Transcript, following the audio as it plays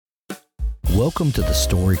Welcome to the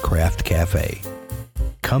Storycraft Cafe.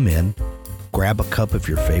 Come in, grab a cup of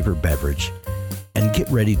your favorite beverage, and get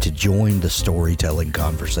ready to join the storytelling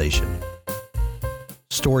conversation.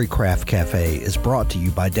 Storycraft Cafe is brought to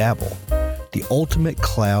you by Dabble, the ultimate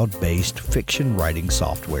cloud-based fiction writing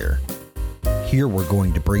software. Here we're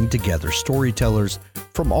going to bring together storytellers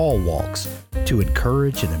from all walks to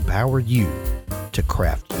encourage and empower you to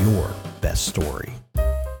craft your best story.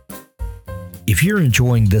 If you're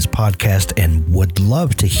enjoying this podcast and would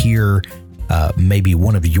love to hear maybe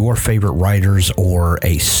one of your favorite writers or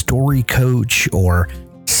a story coach or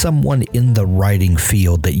someone in the writing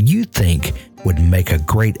field that you think would make a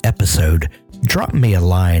great episode, drop me a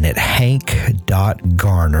line at hank.garner,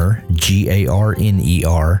 Garner,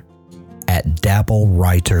 at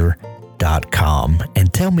dabblewriter.com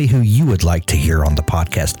and tell me who you would like to hear on the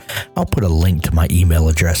podcast. I'll put a link to my email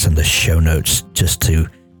address in the show notes just to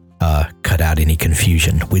cut out any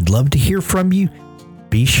confusion. We'd love to hear from you.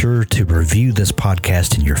 Be sure to review this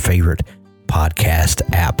podcast in your favorite podcast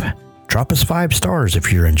app. Drop us 5 stars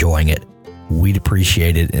if you're enjoying it. We'd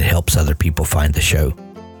appreciate it. It helps other people find the show.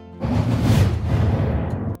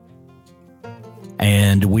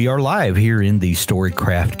 And we are live here in the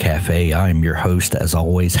Storycraft Cafe. I'm your host, as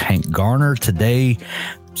always, Hank Garner. Today,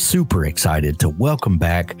 super excited to welcome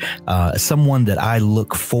back someone that I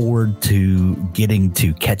look forward to getting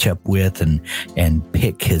to catch up with and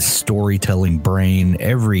pick his storytelling brain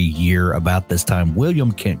every year about this time.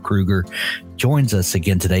 William Kent Krueger joins us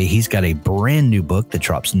again today. He's got a brand new book that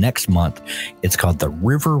drops next month. It's called The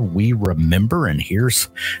River We Remember, and here's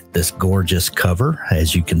this gorgeous cover,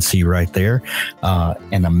 as you can see right there.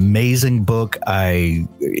 An amazing book. I'm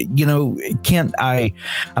a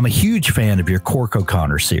huge fan of your Cork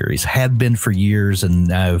O'Connor series, have been for years,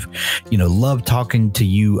 and I've, loved talking to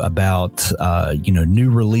you about,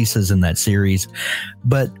 new releases in that series.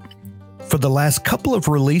 But for the last couple of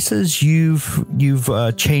releases, you've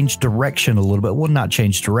changed direction a little bit. Well, not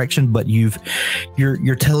changed direction, but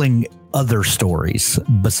you're telling other stories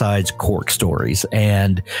besides Cork stories.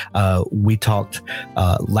 And we talked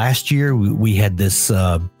last year. We had this.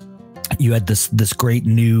 You had this great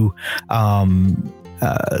new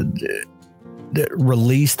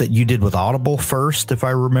release that you did with Audible first, if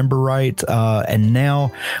I remember right. And now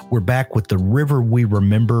we're back with The River We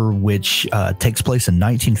Remember, which takes place in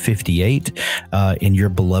 1958 in your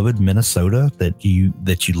beloved Minnesota that you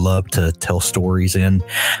love to tell stories in.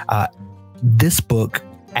 This book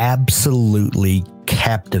absolutely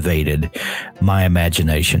captivated my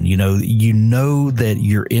imagination. You know that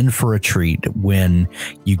you're in for a treat when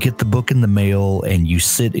you get the book in the mail and you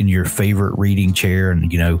sit in your favorite reading chair,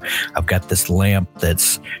 and I've got this lamp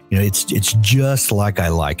that's it's just like I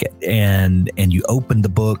like it, and you open the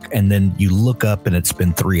book and then you look up and it's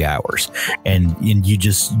been 3 hours, and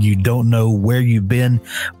you don't know where you've been,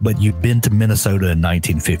 but you've been to Minnesota in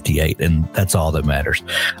 1958, and that's all that matters.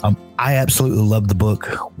 I absolutely love the book.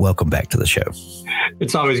 Welcome back to the show.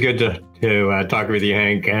 It's always good to talk with you,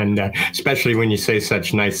 Hank, and especially when you say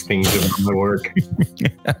such nice things about my work.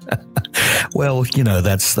 Well,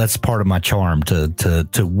 that's part of my charm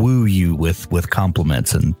to woo you with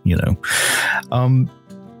compliments, and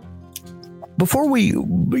before we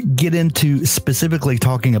get into specifically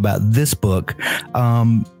talking about this book,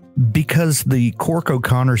 because the Cork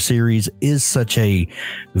O'Connor series is such a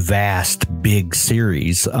vast, big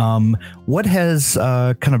series, what has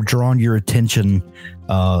kind of drawn your attention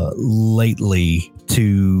lately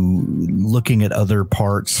to looking at other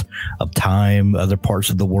parts of time, other parts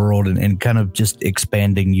of the world, and kind of just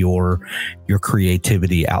expanding your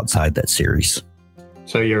creativity outside that series?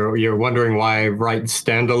 So you're wondering why I write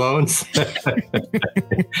standalones?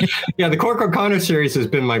 Yeah, the Cork O'Connor series has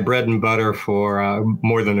been my bread and butter for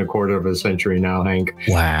more than a quarter of a century now, Hank.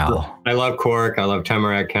 Wow. I love Cork. I love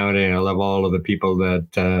Tamarack County. I love all of the people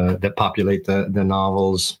that populate the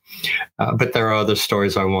novels. But there are other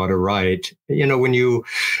stories I want to write. When you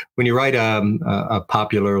write a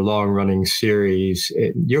popular long-running series,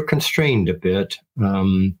 you're constrained a bit.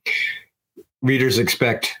 Readers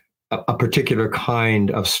expect a particular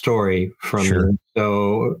kind of story from you.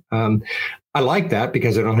 So I like that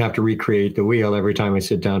because I don't have to recreate the wheel every time I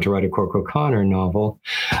sit down to write a Cork O'Connor novel.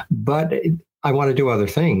 But I want to do other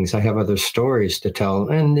things. I have other stories to tell.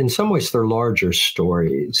 And in some ways, they're larger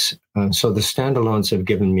stories. So the standalones have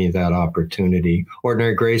given me that opportunity.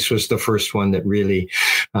 Ordinary Grace was the first one that really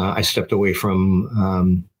I stepped away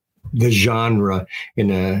from the genre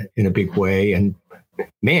in a big way and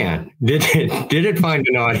man, did it find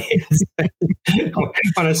an audience?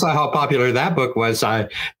 When I saw how popular that book was, I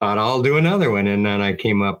thought I'll do another one. And then I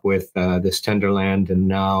came up with This Tender Land and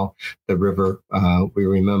now The River We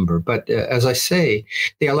Remember. But as I say,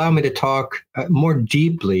 they allow me to talk more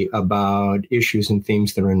deeply about issues and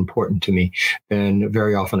themes that are important to me than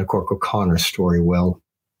very often a Cork O'Connor story will.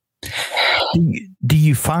 Do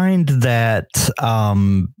you find that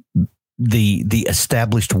the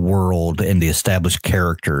established world and the established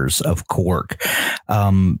characters of Cork,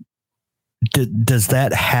 does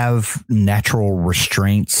that have natural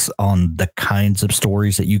restraints on the kinds of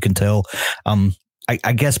stories that you can tell?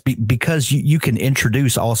 I guess because you can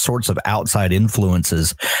introduce all sorts of outside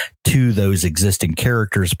influences to those existing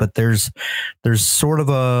characters, but there's sort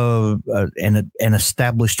of an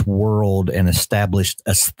established world, an established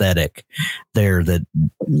aesthetic there that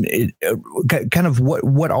kind of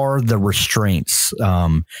what are the restraints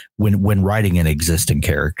when writing an existing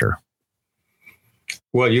character?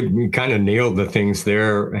 Well, you kind of nailed the things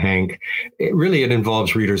there, Hank. It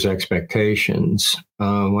involves readers' expectations.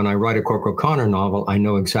 When I write a Cork O'Connor novel, I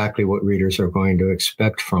know exactly what readers are going to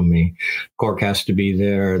expect from me. Cork has to be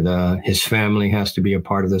there. His family has to be a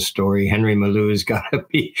part of the story. Henry Malou's got to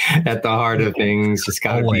be at the heart of things. It's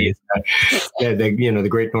got to be, the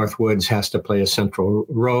Great North Woods has to play a central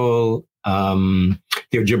role.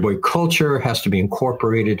 The Ojibwe culture has to be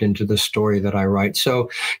incorporated into the story that I write. So,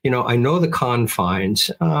 I know the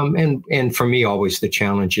confines, and for me, always the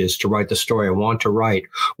challenge is to write the story I want to write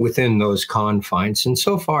within those confines. And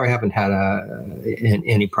so far, I haven't had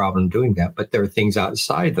any problem doing that. But there are things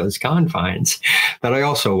outside those confines that I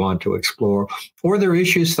also want to explore, or there are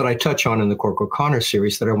issues that I touch on in the Cork O'Connor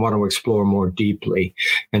series that I want to explore more deeply.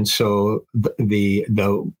 And so the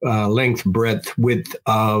length, breadth, width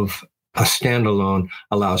of a standalone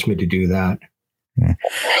allows me to do that.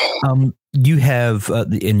 You have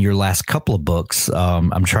in your last couple of books,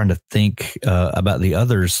 I'm trying to think about the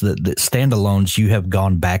others, that standalones, you have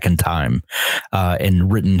gone back in time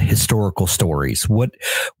and written historical stories. What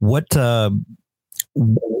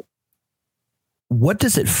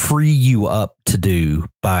does it free you up to do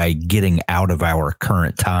by getting out of our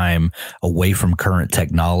current time, away from current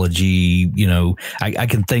technology? I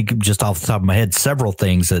can think just off the top of my head several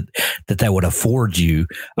things that would afford you.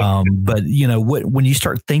 But when you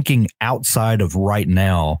start thinking outside of right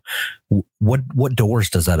now, what doors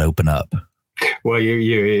does that open up? Well,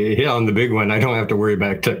 you hit on the big one. I don't have to worry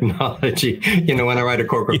about technology. When I write a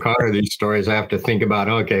Cork O'Connor, these stories, I have to think about,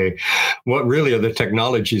 okay, what really are the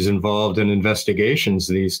technologies involved in investigations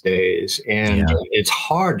these days? And it's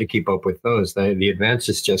hard to keep up with those. The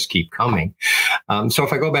advances just keep coming. So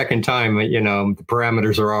if I go back in time, the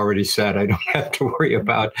parameters are already set. I don't have to worry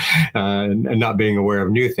about not being aware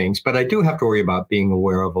of new things, but I do have to worry about being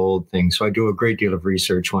aware of old things. So I do a great deal of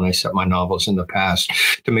research when I set my novels in the past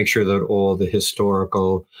to make sure that all the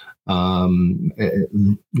historical,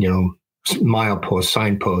 mileposts,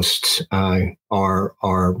 signposts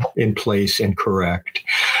are in place and correct.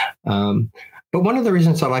 But one of the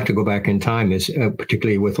reasons I like to go back in time is,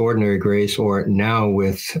 particularly with Ordinary Grace, or now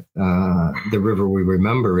with The River We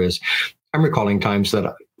Remember, is I'm recalling times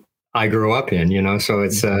that I grew up in, so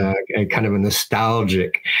it's a kind of a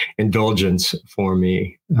nostalgic indulgence for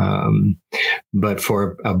me. But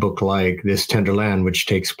for a book like This Tender Land, which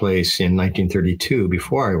takes place in 1932,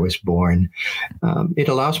 before I was born, it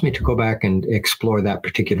allows me to go back and explore that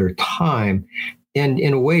particular time and,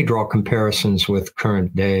 in a way, draw comparisons with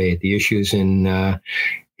current day. The issues in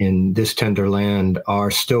This Tender Land are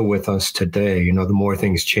still with us today. The more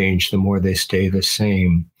things change, the more they stay the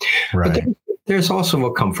same. Right. But there's also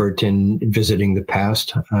a comfort in visiting the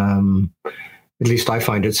past. At least I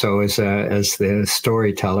find it so as the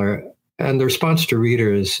storyteller. And the response to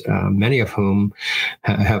readers, many of whom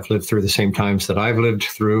have lived through the same times that I've lived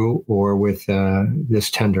through, or with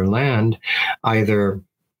This Tender Land, either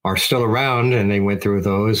are still around and they went through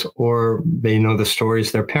those, or they know the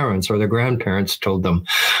stories their parents or their grandparents told them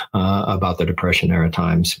about the Depression era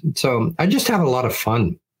times. So I just have a lot of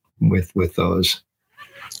fun with those.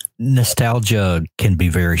 Nostalgia can be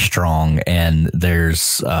very strong, and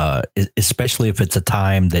there's especially if it's a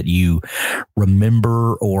time that you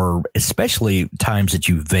remember, or especially times that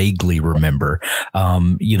you vaguely remember.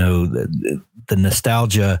 The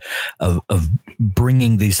nostalgia of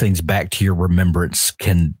bringing these things back to your remembrance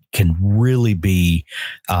can really be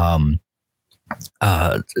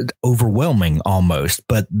overwhelming almost.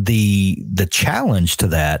 But the challenge to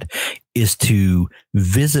that is to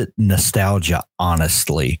visit nostalgia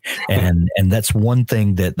honestly, and that's one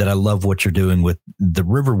thing that I love what you're doing with The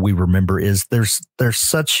River We Remember. Is there's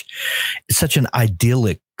such an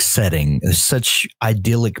idyllic setting, such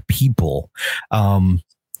idyllic people.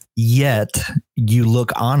 Yet you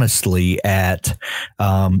look honestly at,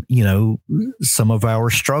 some of our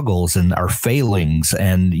struggles and our failings,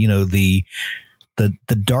 and the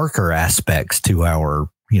darker aspects to our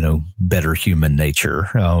better human nature,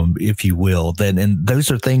 if you will. And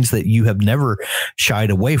those are things that you have never shied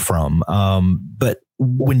away from. But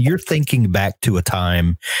when you're thinking back to a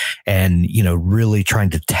time and really trying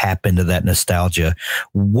to tap into that nostalgia,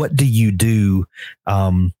 what do you do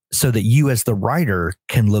so that you as the writer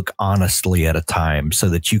can look honestly at a time, so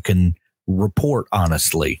that you can report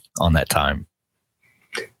honestly on that time?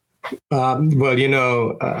 I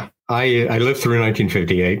lived through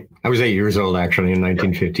 1958. I was 8 years old, actually, in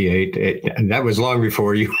 1958. And that was long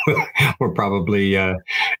before you were probably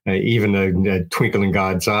even a twinkle in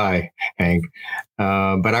God's eye, Hank.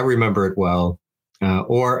 But I remember it well,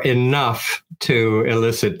 or enough to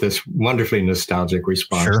elicit this wonderfully nostalgic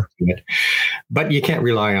response to it. But you can't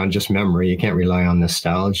rely on just memory. You can't rely on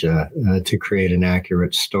nostalgia to create an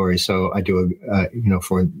accurate story. So I do,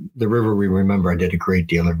 for The River We Remember, I did a great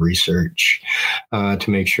deal of research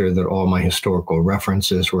to make sure that all my historical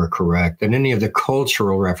references were correct, and any of the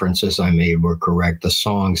cultural references I made were correct. The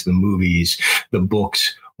songs, the movies, the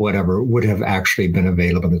books, whatever would have actually been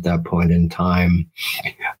available at that point in time.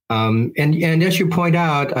 And as you point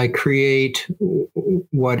out, I create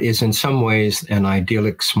what is in some ways an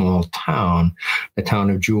idyllic small town, the town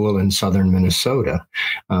of Jewell in southern Minnesota,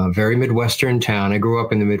 very Midwestern town. I grew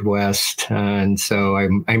up in the Midwest, and so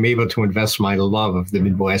I'm able to invest my love of the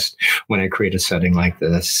Midwest when I create a setting like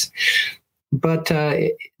this. But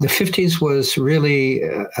the 50s was really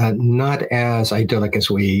not as idyllic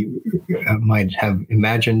as we might have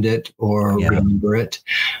imagined it or remember it.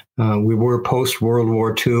 We were post-World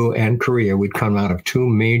War II and Korea. We'd come out of two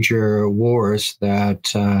major wars that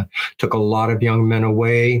took a lot of young men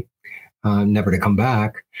away, never to come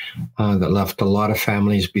back, that left a lot of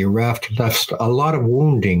families bereft, left a lot of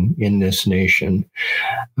wounding in this nation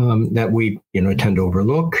that we tend to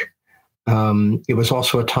overlook. It was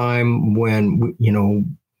also a time when,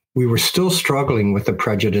 we were still struggling with the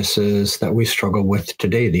prejudices that we struggle with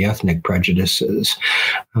today, the ethnic prejudices.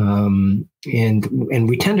 And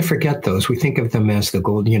we tend to forget those. We think of them as the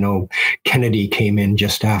gold, Kennedy came in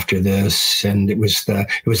just after this, and it was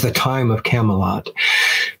the time of Camelot.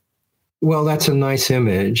 Well, that's a nice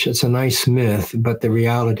image. It's a nice myth, but the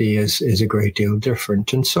reality is a great deal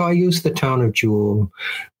different. And so I use the town of Jewell,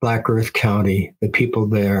 Black Earth County, the people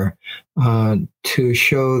there, to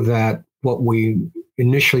show that what we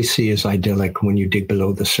initially see as idyllic when you dig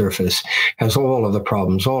below the surface has all of the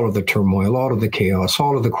problems, all of the turmoil, all of the chaos,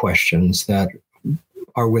 all of the questions that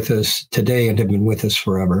are with us today and have been with us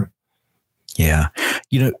forever. Yeah.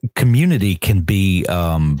 Community can be,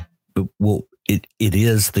 It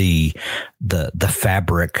is the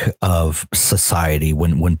fabric of society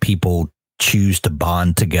when people choose to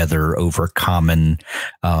bond together over common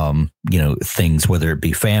things, whether it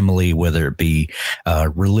be family, whether it be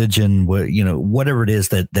religion, whatever it is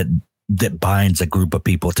that binds a group of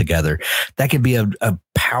people together. That can be a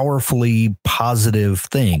powerfully positive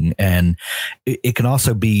thing, and it can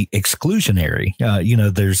also be exclusionary.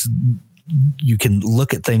 You can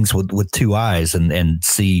look at things with two eyes and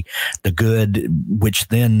see the good, which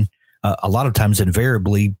then a lot of times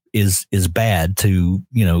invariably is bad to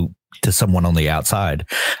someone on the outside.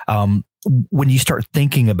 When you start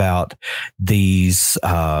thinking about these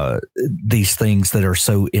things that are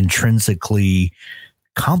so intrinsically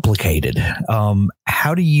complicated,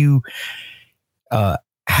 how do you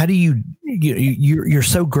you're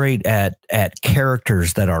so great at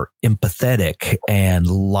characters that are empathetic and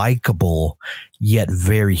likable, yet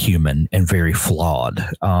very human and very flawed.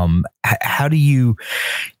 How do you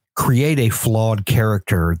create a flawed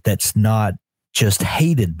character that's not just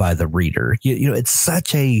hated by the reader? It's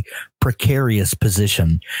such a precarious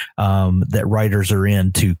position that writers are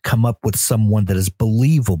in, to come up with someone that is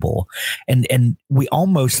believable. And we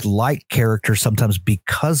almost like characters sometimes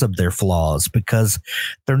because of their flaws, because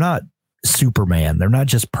they're not Superman. They're not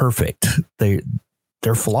just perfect. They're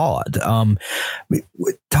flawed.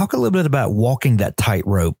 Talk a little bit about walking that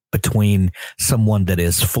tightrope between someone that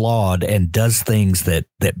is flawed and does things that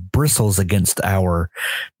bristles against our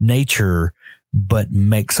nature, but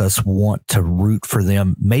makes us want to root for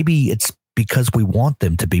them. Maybe it's because we want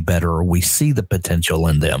them to be better, or we see the potential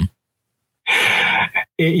in them.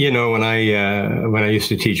 When I used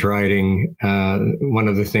to teach writing, one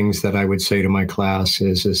of the things that I would say to my class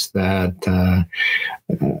is that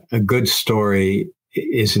a good story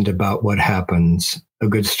isn't about what happens. A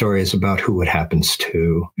good story is about who it happens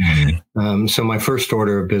to. Mm-hmm. So my first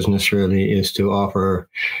order of business really is to offer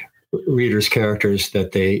readers characters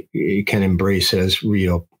that they can embrace as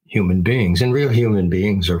real human beings, and real human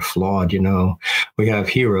beings are flawed. We have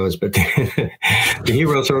heroes, but the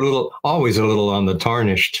heroes are always a little on the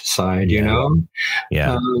tarnished side. Yeah.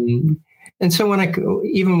 And so when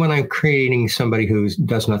I'm creating somebody who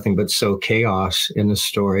does nothing but sow chaos in the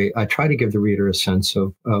story, I try to give the reader a sense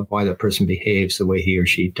of why that person behaves the way he or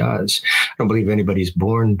she does. I don't believe anybody's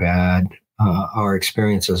born bad. Our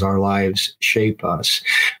experiences, our lives shape us.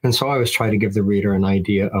 And so I always try to give the reader an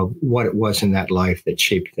idea of what it was in that life that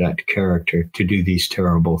shaped that character to do these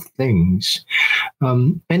terrible things.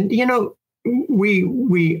 I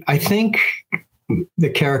think the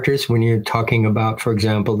characters, when you're talking about, for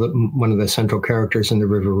example, one of the central characters in The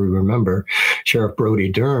River We Remember, Sheriff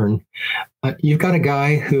Brody Dern, you've got a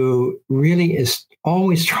guy who really is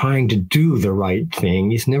always trying to do the right thing.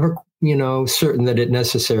 He's never certain that it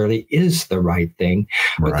necessarily is the right thing,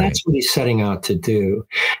 but that's what he's setting out to do.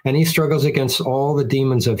 And he struggles against all the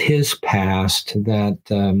demons of his past that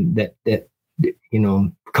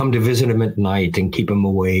come to visit him at night and keep him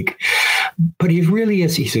awake. But he really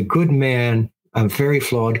is, he's a good man, a very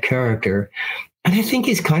flawed character. And I think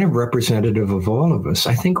he's kind of representative of all of us.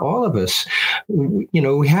 I think all of us,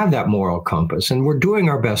 we have that moral compass and we're doing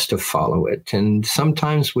our best to follow it. And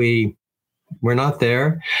sometimes we're not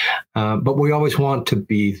there, but we always want to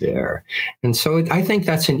be there. And so I think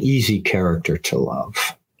that's an easy character to love.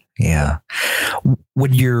 Yeah.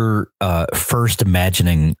 When you're first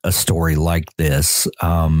imagining a story like this,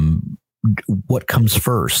 what comes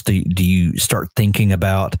first? Do you start thinking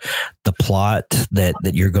about the plot that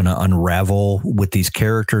you're going to unravel with these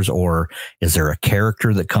characters, or is there a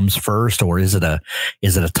character that comes first, or is it a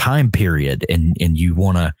time period and you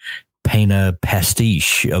want to paint a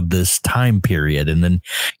pastiche of this time period? And then,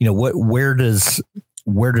 where does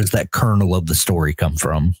that kernel of the story come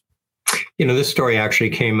from? This story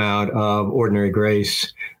actually came out of Ordinary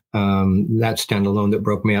Grace, that standalone that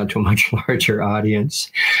broke me out to a much larger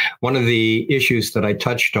audience. One of the issues that I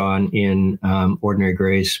touched on in Ordinary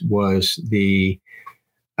Grace was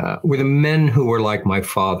were the men who were like my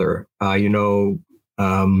father.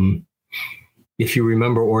 If you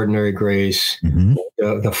remember Ordinary Grace, mm-hmm.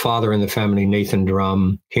 the father in the family, Nathan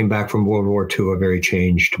Drum, came back from World War II, a very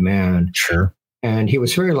changed man. Sure. And he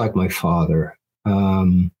was very like my father.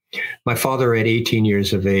 My father, at 18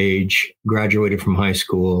 years of age, graduated from high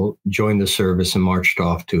school, joined the service, and marched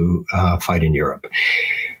off to fight in Europe.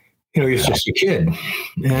 He was just a kid.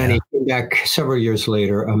 And he came back several years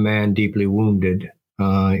later, a man deeply wounded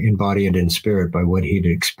in body and in spirit by what he'd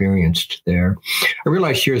experienced there. I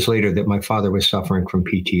realized years later that my father was suffering from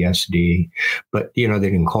PTSD, but, they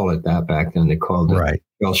didn't call it that back then. They called it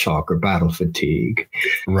shell shock or battle fatigue.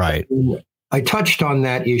 Right. I touched on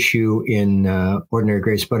that issue in Ordinary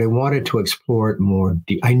Grace, but I wanted to explore it more.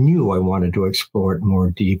 I knew I wanted to explore it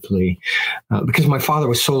more deeply because my father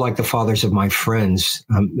was so like the fathers of my friends,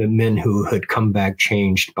 the men who had come back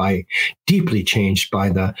deeply changed by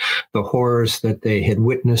the horrors that they had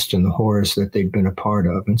witnessed and the horrors that they'd been a part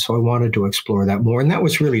of. And so I wanted to explore that more. And that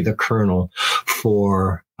was really the kernel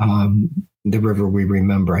for The River We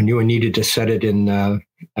Remember. I knew I needed to set it in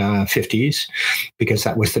 50s because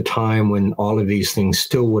that was the time when all of these things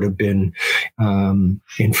still would have been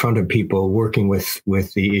in front of people working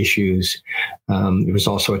with the issues. It was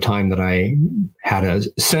also a time that I had a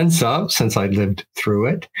sense of since I lived through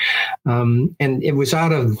it. And it was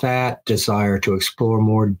out of that desire to explore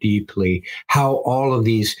more deeply how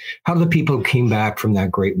the people who came back from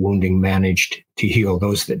that great wounding managed to heal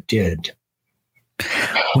those that did.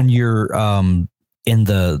 When you're in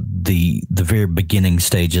the very beginning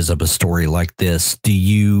stages of a story like this, do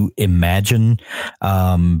you imagine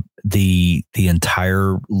the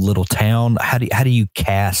entire little town? How do you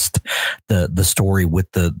cast the story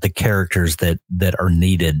with the characters that are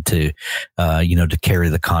needed to to carry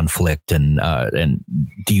the conflict, and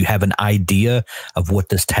do you have an idea of what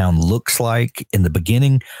this town looks like in the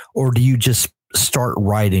beginning, or do you just start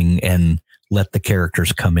writing and let the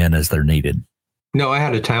characters come in as they're needed? No, I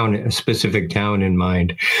had a specific town in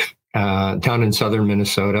mind. town in southern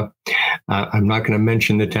Minnesota. I'm not going to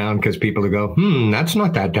mention the town because people will go, that's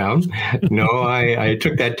not that town. No, I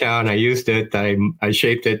took that town. I used it. I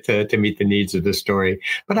shaped it to meet the needs of the story.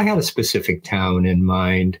 But I had a specific town in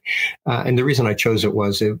mind. And the reason I chose it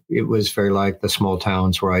was it was very like the small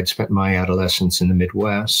towns where I'd spent my adolescence in the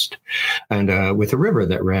Midwest, and with a river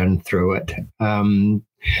that ran through it.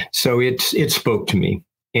 So it spoke to me.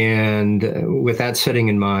 And with that setting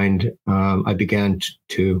in mind, I began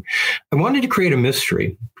I wanted to create a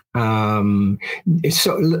mystery. So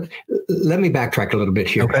let me backtrack a little bit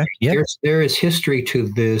here. Okay. Yeah. There is history to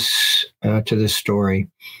this story.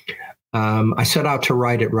 I set out to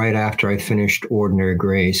write it right after I finished Ordinary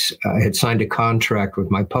Grace. I had signed a contract with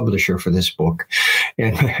my publisher for this book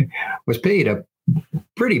and was paid a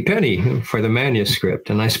pretty penny for the manuscript.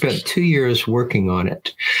 And I spent 2 years working on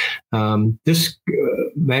it. This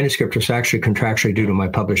manuscript was actually contractually due to my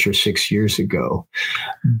publisher 6 years ago.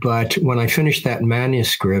 But when I finished that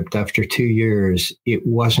manuscript after 2 years, it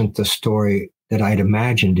wasn't the story that I'd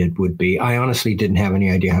imagined it would be. I honestly didn't have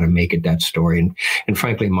any idea how to make it that story. And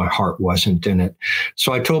frankly, my heart wasn't in it.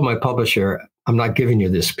 So I told my publisher, I'm not giving you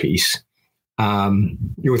this piece.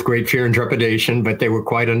 With great fear and trepidation, but they were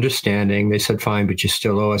quite understanding. They said, fine, but you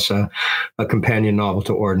still owe us a companion novel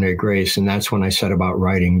to Ordinary Grace. And that's when I set about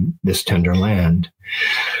writing This Tender Land.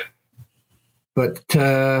 But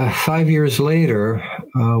 5 years later,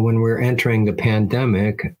 when we're entering the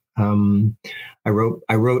pandemic, I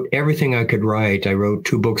wrote everything I could write. I wrote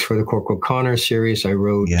 2 books for the Cork O'Connor series. I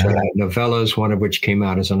wrote novellas, one of which came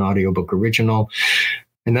out as an audiobook original.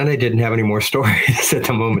 And then I didn't have any more stories at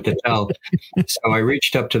the moment to tell. So I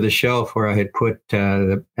reached up to the shelf where I had put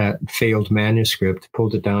that failed manuscript,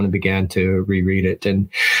 pulled it down and began to reread it. And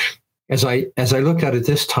as I looked at it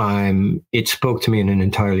this time, it spoke to me in an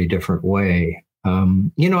entirely different way.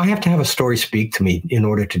 I have to have a story speak to me in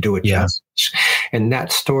order to do it justice. And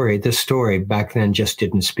this story back then just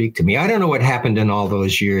didn't speak to me. I don't know what happened in all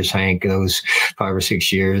those years, Hank, those 5 or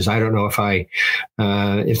 6 years. I don't know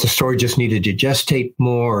if the story just needed to gestate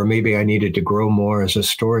more, or maybe I needed to grow more as a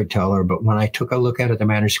storyteller. But when I took a look at the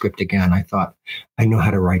manuscript again, I thought, I know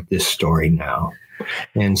how to write this story now.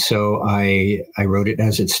 And so I wrote it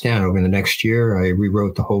as it stands. Over the next year, I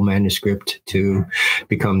rewrote the whole manuscript to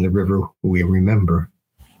become The River We Remember.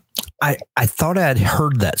 I thought I'd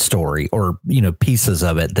heard that story, or, pieces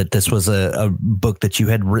of it, that this was a book that you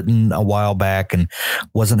had written a while back and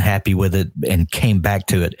wasn't happy with it and came back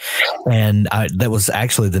to it. And that was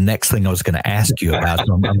actually the next thing I was going to ask you about.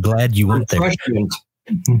 So I'm glad you went there.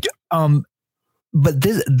 But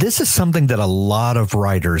this is something that a lot of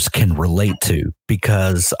writers can relate to,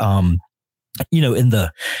 because, in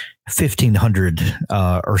the 1,500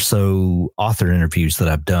 or so author interviews that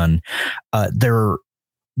I've done,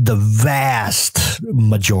 the vast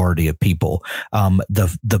majority of people,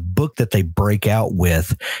 the book that they break out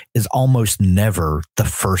with is almost never the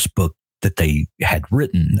first book that they had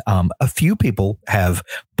written. A few people have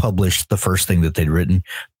published the first thing that they'd written,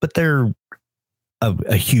 but they're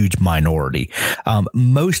a huge minority.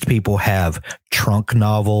 Most people have trunk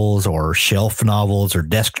novels or shelf novels or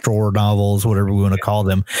desk drawer novels, whatever we want to call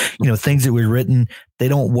them, things that we've written, they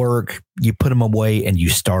don't work. You put them away and you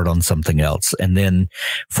start on something else. And then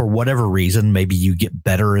for whatever reason, maybe you get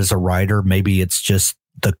better as a writer. Maybe it's just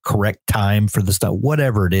the correct time for the stuff,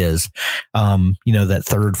 whatever it is, that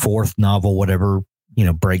third, fourth novel, whatever,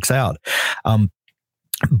 breaks out.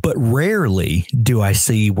 But rarely do I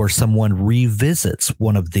see where someone revisits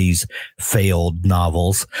one of these failed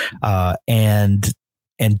novels and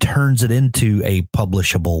turns it into a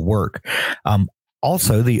publishable work.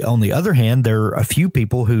 Also, on the other hand, there are a few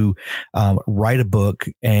people who write a book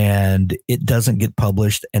and it doesn't get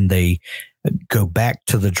published, and they go back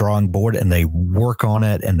to the drawing board and they work on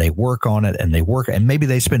it and they work on it and they work, and maybe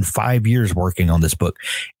they spend 5 years working on this book,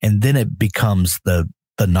 and then it becomes the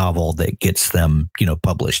novel that gets them,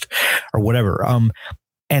 published or whatever.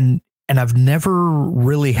 And I've never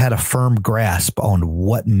really had a firm grasp on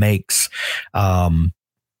what makes a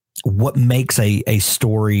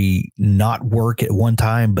story not work at one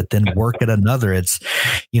time, but then work at another. It's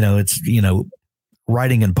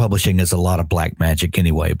writing and publishing is a lot of black magic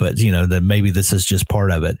anyway, but that maybe this is just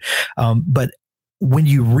part of it. But when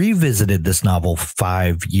you revisited this novel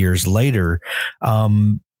 5 years later,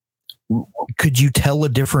 could you tell a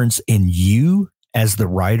difference in you as the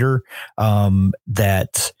writer,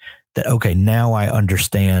 that okay, now I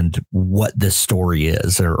understand what this story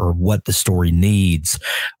is, or what the story needs,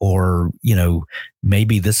 or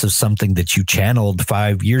maybe this is something that you channeled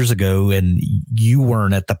 5 years ago and you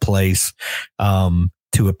weren't at the place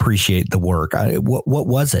to appreciate the work. What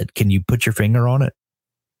was it? Can you put your finger on it?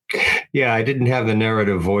 Yeah, I didn't have the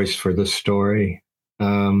narrative voice for the story.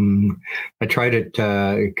 I tried it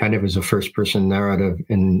kind of as a first-person narrative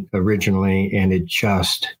originally, and it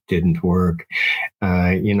just didn't work.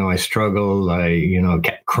 I struggled. I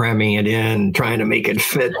kept cramming it in, trying to make it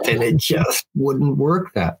fit, and it just wouldn't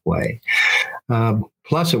work that way.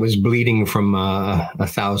 Plus, it was bleeding from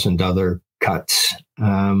 1,000 other cuts.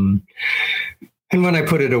 And when I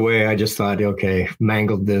put it away, I just thought, okay,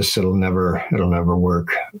 mangled this. It'll never work.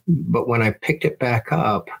 But when I picked it back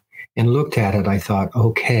up and looked at it, I thought,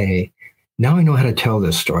 okay, now I know how to tell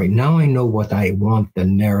this story. Now I know what I want the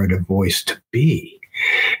narrative voice to be.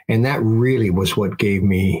 And that really was what gave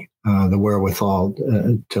me the wherewithal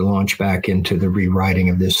to launch back into the rewriting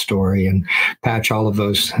of this story and patch all of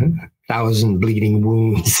those 1,000 bleeding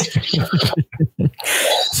wounds.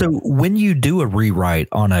 So when you do a rewrite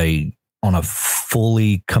on a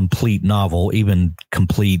fully complete novel, even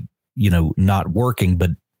complete, not working,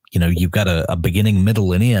 but you've got a beginning,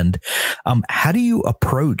 middle, and end. How do you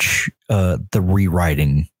approach the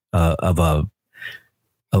rewriting of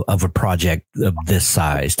a project of this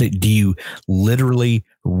size? Do you literally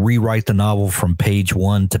rewrite the novel from page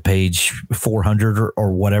 1 to page 400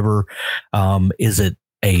 or whatever? Is it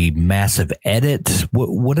a massive edit?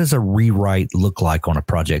 What does a rewrite look like on a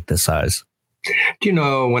project this size?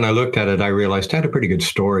 When I looked at it, I realized I had a pretty good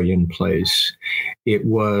story in place. It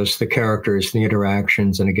was the characters, the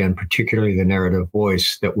interactions, and again, particularly the narrative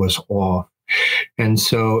voice that was off. And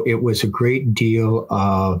so it was a great deal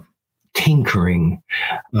of tinkering,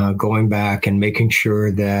 going back and making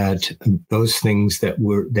sure that those things that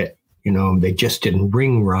they just didn't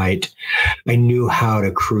ring right. I knew how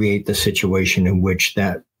to create the situation in which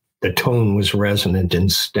that the tone was resonant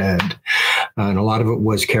instead. And a lot of it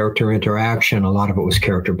was character interaction. A lot of it was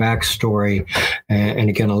character backstory. And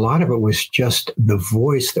again, a lot of it was just the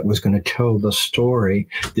voice that was going to tell the story,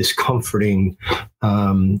 this comforting,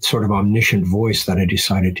 sort of omniscient voice that I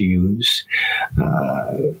decided to use.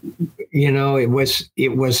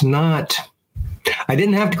 It was not, I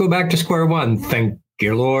didn't have to go back to square one, thank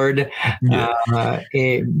dear Lord. Yeah.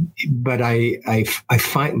 But I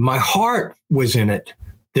find my heart was in it.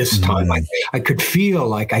 This time, I could feel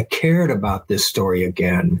like I cared about this story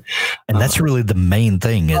again. And that's really the main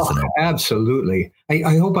thing, isn't it? Absolutely.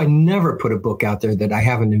 I hope I never put a book out there that I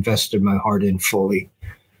haven't invested my heart in fully.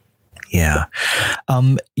 Yeah.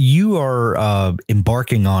 You are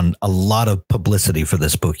embarking on a lot of publicity for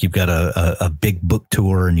this book. You've got a big book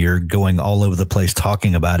tour and you're going all over the place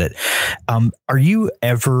talking about it. Are you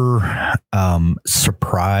ever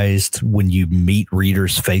surprised when you meet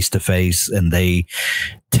readers face to face and they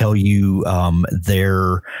tell you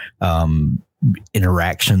their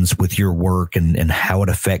interactions with your work and how it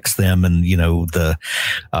affects them and,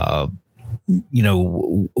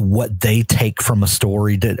 what they take from a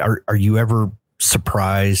story? Are you ever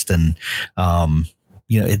surprised? And,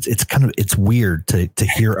 it's weird to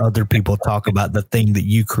hear other people talk about the thing that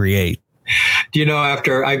you create.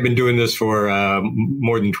 After I've been doing this for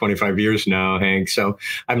more than 25 years now, Hank, so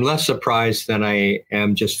I'm less surprised than I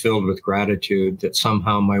am just filled with gratitude that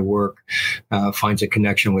somehow my work finds a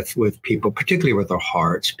connection with people, particularly with their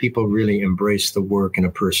hearts. People really embrace the work in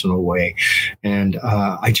a personal way. And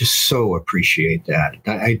I just so appreciate that.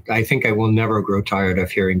 I think I will never grow tired of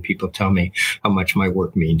hearing people tell me how much my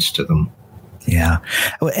work means to them. Yeah.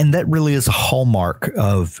 And that really is a hallmark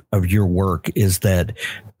of your work, is that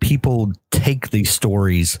people take these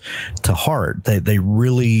stories to heart. They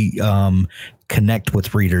really connect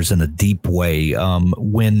with readers in a deep way.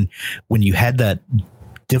 When you had that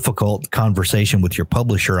difficult conversation with your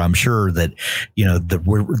publisher, I'm sure that,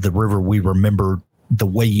 the river we remember, the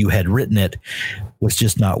way you had written it was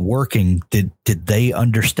just not working. Did they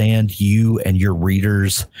understand you and your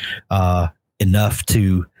readers enough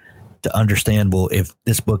to understand, well, if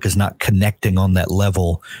this book is not connecting on that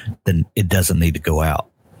level, then it doesn't need to go out?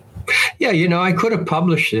 Yeah, I could have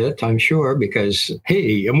published it, I'm sure, because,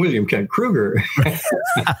 hey, I'm William Kent Krueger.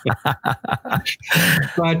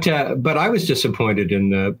 But I was disappointed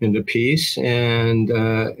in the piece, and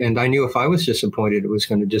I knew if I was disappointed, it was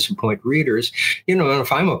going to disappoint readers. And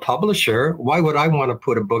if I'm a publisher, why would I want to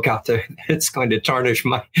put a book out there that's going to tarnish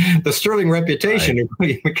the sterling reputation of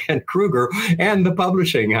William Kent Krueger and the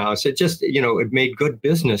publishing house? It just, it made good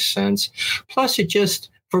business sense. Plus,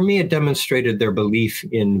 for me, it demonstrated their belief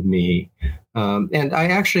in me. And I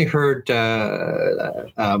actually heard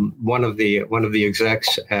one of the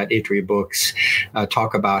execs at Atria Books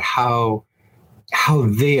talk about how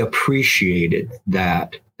they appreciated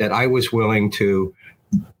that I was willing to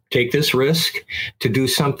take this risk to do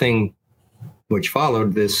something which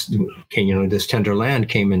followed this, this Tender Land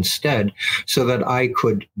came instead, so that I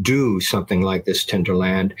could do something like this Tender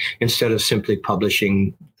Land instead of simply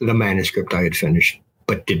publishing the manuscript I had finished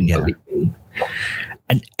but didn't believe in.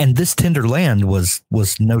 And this Tender Land was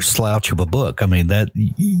no slouch of a book. I mean, that,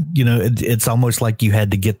 it's almost like you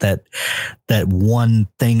had to get that one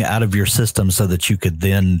thing out of your system so that you could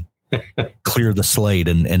then clear the slate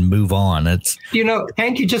and move on. It's,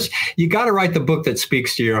 Hank, you got to write the book that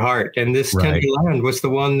speaks to your heart. And this Tender Land was the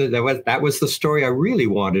one that was the story I really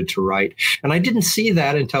wanted to write. And I didn't see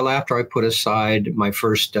that until after I put aside my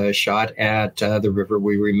first shot at The River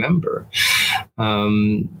We Remember.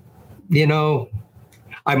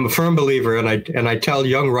 I'm a firm believer, and I tell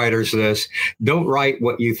young writers this: don't write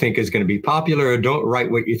what you think is going to be popular, or don't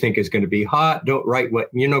write what you think is going to be hot. Don't write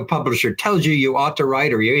what publisher tells you ought to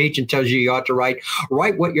write, or your agent tells you ought to write.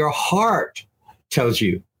 Write what your heart tells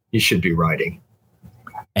you should be writing.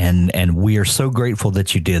 And we are so grateful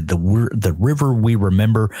that you did. The River We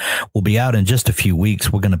Remember will be out in just a few weeks.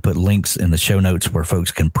 We're going to put links in the show notes where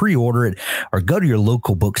folks can pre-order it, or go to your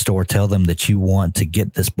local bookstore, tell them that you want to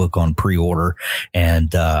get this book on pre-order,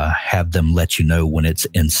 and have them let you know when it's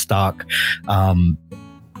in stock.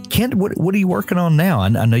 Kent, what are you working on now? I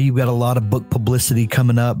know you've got a lot of book publicity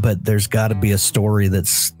coming up, but there's got to be a story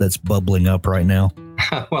that's bubbling up right now.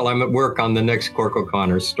 Well, I'm at work on the next Cork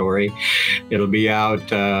O'Connor story. It'll be out,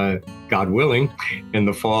 God willing, in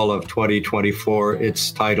the fall of 2024. It's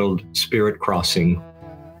titled Spirit Crossing.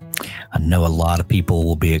 I know a lot of people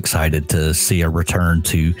will be excited to see a return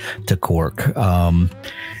to Cork. The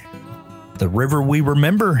River We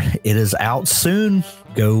Remember, it is out soon.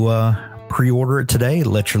 Go pre-order it today.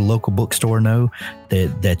 Let your local bookstore know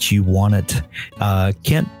that you want it.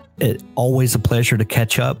 Kent, it's always a pleasure to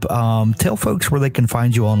catch up. Tell folks where they can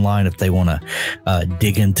find you online if they want to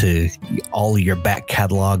dig into all of your back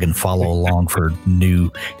catalog and follow along for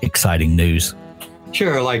new, exciting news.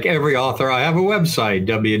 Sure. Like every author, I have a website,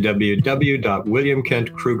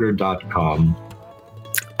 www.williamkentkrueger.com.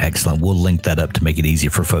 Excellent. We'll link that up to make it easy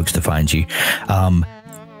for folks to find you.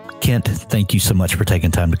 Kent, thank you so much for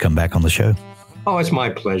taking time to come back on the show. Oh, it's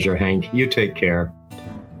my pleasure, Hank. You take care.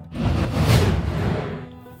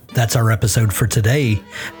 That's our episode for today.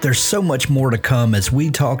 There's so much more to come as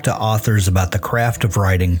we talk to authors about the craft of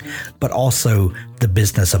writing, but also the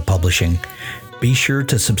business of publishing. Be sure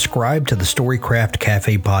to subscribe to the Storycraft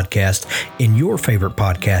Cafe podcast in your favorite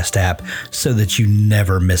podcast app so that you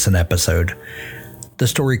never miss an episode. The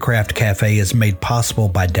Storycraft Cafe is made possible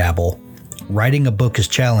by Dabble. Writing a book is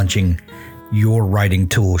challenging. Your writing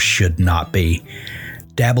tool should not be.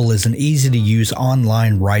 Dabble is an easy-to-use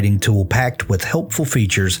online writing tool packed with helpful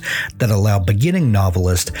features that allow beginning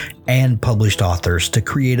novelists and published authors to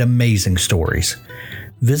create amazing stories.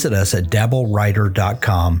 Visit us at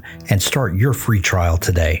dabblewriter.com and start your free trial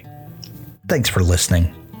today. Thanks for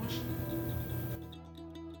listening.